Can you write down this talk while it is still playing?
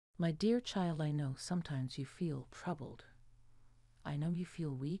My dear child, I know sometimes you feel troubled. I know you feel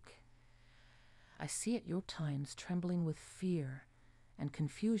weak. I see at your times trembling with fear and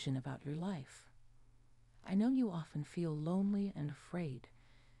confusion about your life. I know you often feel lonely and afraid,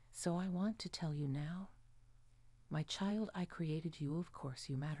 so I want to tell you now, my child, I created you, of course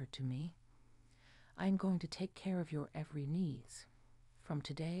you matter to me. I am going to take care of your every needs. From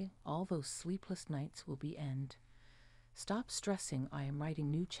today, all those sleepless nights will be end. Stop stressing, I am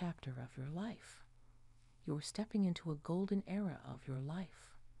writing new chapter of your life. You're stepping into a golden era of your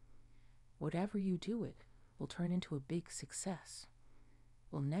life. Whatever you do, it will turn into a big success.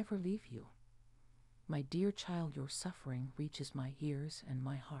 Will never leave you. My dear child, your suffering reaches my ears and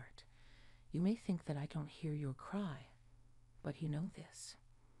my heart. You may think that I don't hear your cry, but you know this.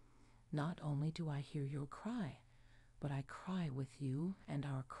 Not only do I hear your cry, but I cry with you, and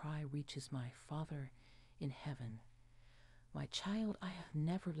our cry reaches my Father in heaven. My child, I have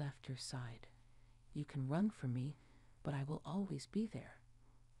never left your side. You can run from me, but I will always be there.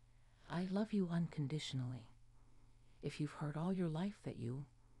 I love you unconditionally. If you've heard all your life that you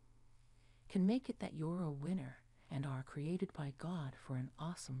can make it, that you're a winner and are created by God for an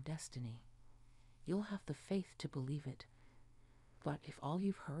awesome destiny, you'll have the faith to believe it. But if all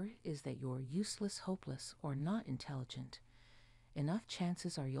you've heard is that you're useless, hopeless, or not intelligent, enough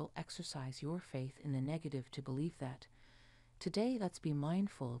chances are you'll exercise your faith in the negative to believe that. Today, let's be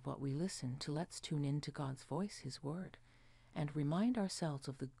mindful of what we listen to. Let's tune in to God's voice, His word, and remind ourselves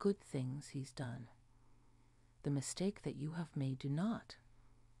of the good things He's done. The mistake that you have made do not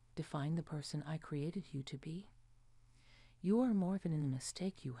define the person I created you to be. You are more than the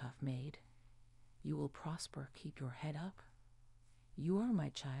mistake you have made. You will prosper. Keep your head up. You are my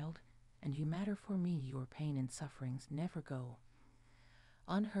child, and you matter for me. Your pain and sufferings never go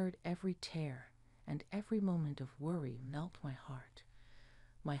unheard. Every tear and every moment of worry melt my heart.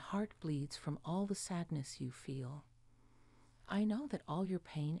 My heart bleeds from all the sadness you feel. I know that all your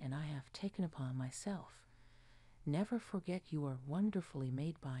pain and I have taken upon myself. Never forget you are wonderfully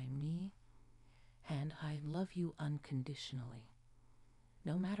made by me, and I love you unconditionally,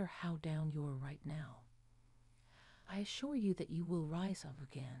 no matter how down you are right now. I assure you that you will rise up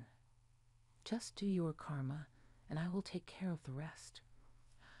again. Just do your karma, and I will take care of the rest.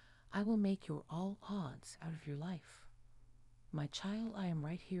 I will make your all odds out of your life. My child, I am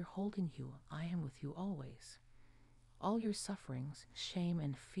right here holding you. I am with you always. All your sufferings, shame,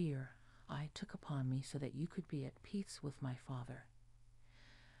 and fear I took upon me so that you could be at peace with my Father.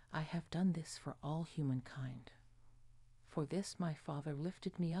 I have done this for all humankind. For this my Father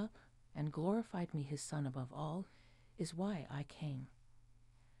lifted me up and glorified me, His Son above all, is why I came.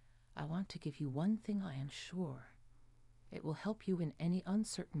 I want to give you one thing I am sure. It will help you in any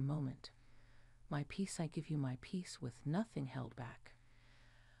uncertain moment. My peace I give you, my peace with nothing held back.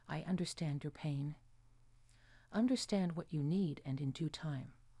 I understand your pain. Understand what you need, and in due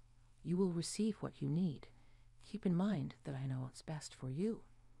time, you will receive what you need. Keep in mind that I know what's best for you.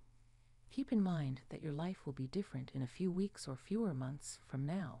 Keep in mind that your life will be different in a few weeks or fewer months from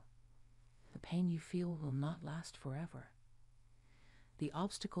now. The pain you feel will not last forever. The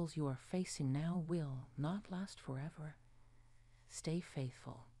obstacles you are facing now will not last forever. Stay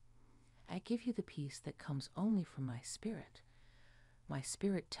faithful. I give you the peace that comes only from my Spirit. My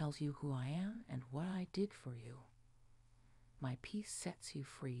Spirit tells you who I am and what I did for you. My peace sets you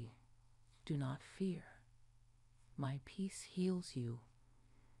free. Do not fear. My peace heals you.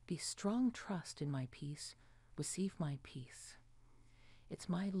 Be strong, trust in my peace. Receive my peace. It's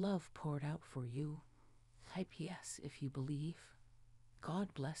my love poured out for you. Type yes if you believe.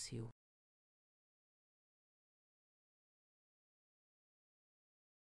 God bless you.